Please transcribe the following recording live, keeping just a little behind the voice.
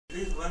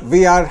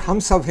We are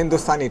Hum Sab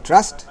Hindustani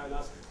Trust,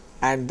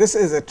 and this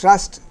is a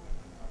trust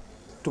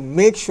to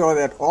make sure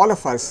that all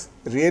of us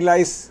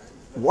realize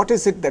what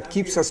is it that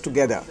keeps us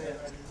together,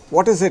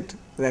 what is it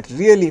that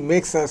really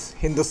makes us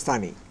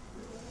Hindustani.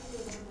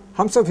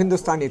 Hum Sab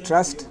Hindustani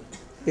Trust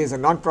is a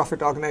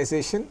non-profit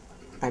organization,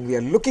 and we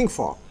are looking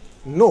for,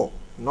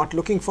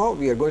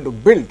 we are going to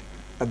build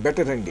a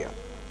better India.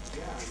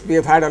 We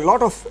have had a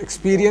lot of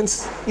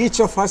experience. Each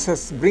of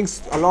us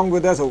brings along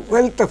with us a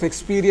wealth of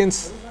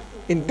experience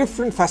in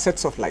different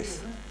facets of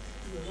life.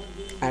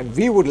 And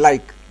we would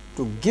like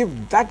to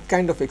give that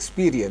kind of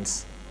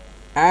experience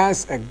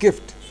as a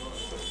gift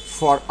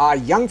for our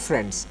young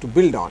friends to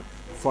build on,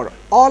 for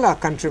all our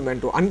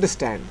countrymen to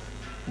understand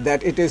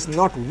that it is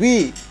not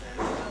we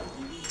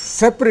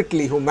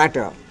separately who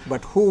matter,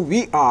 but who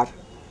we are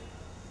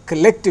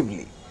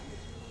collectively.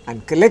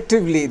 And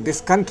collectively,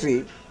 this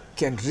country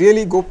can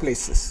really go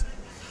places.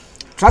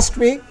 Trust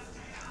me,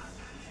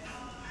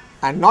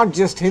 and not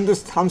just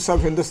Hum Sab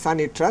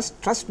Hindustani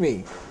Trust, trust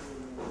me,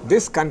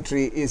 this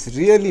country is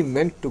really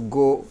meant to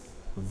go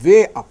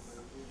way up,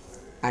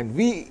 and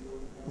we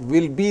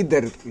will be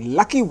the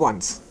lucky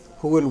ones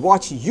who will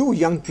watch you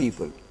young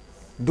people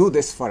do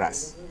this for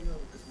us.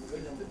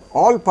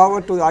 All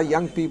power to our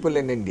young people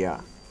in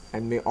India,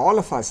 and may all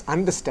of us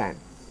understand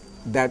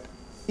that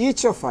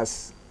each of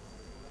us,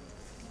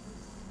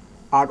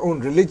 our own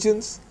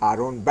religions,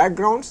 our own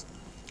backgrounds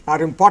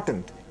are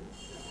important,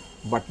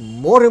 but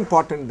more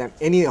important than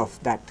any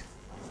of that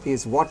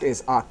is what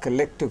is our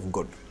collective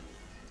good.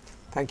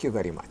 Thank you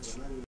very much.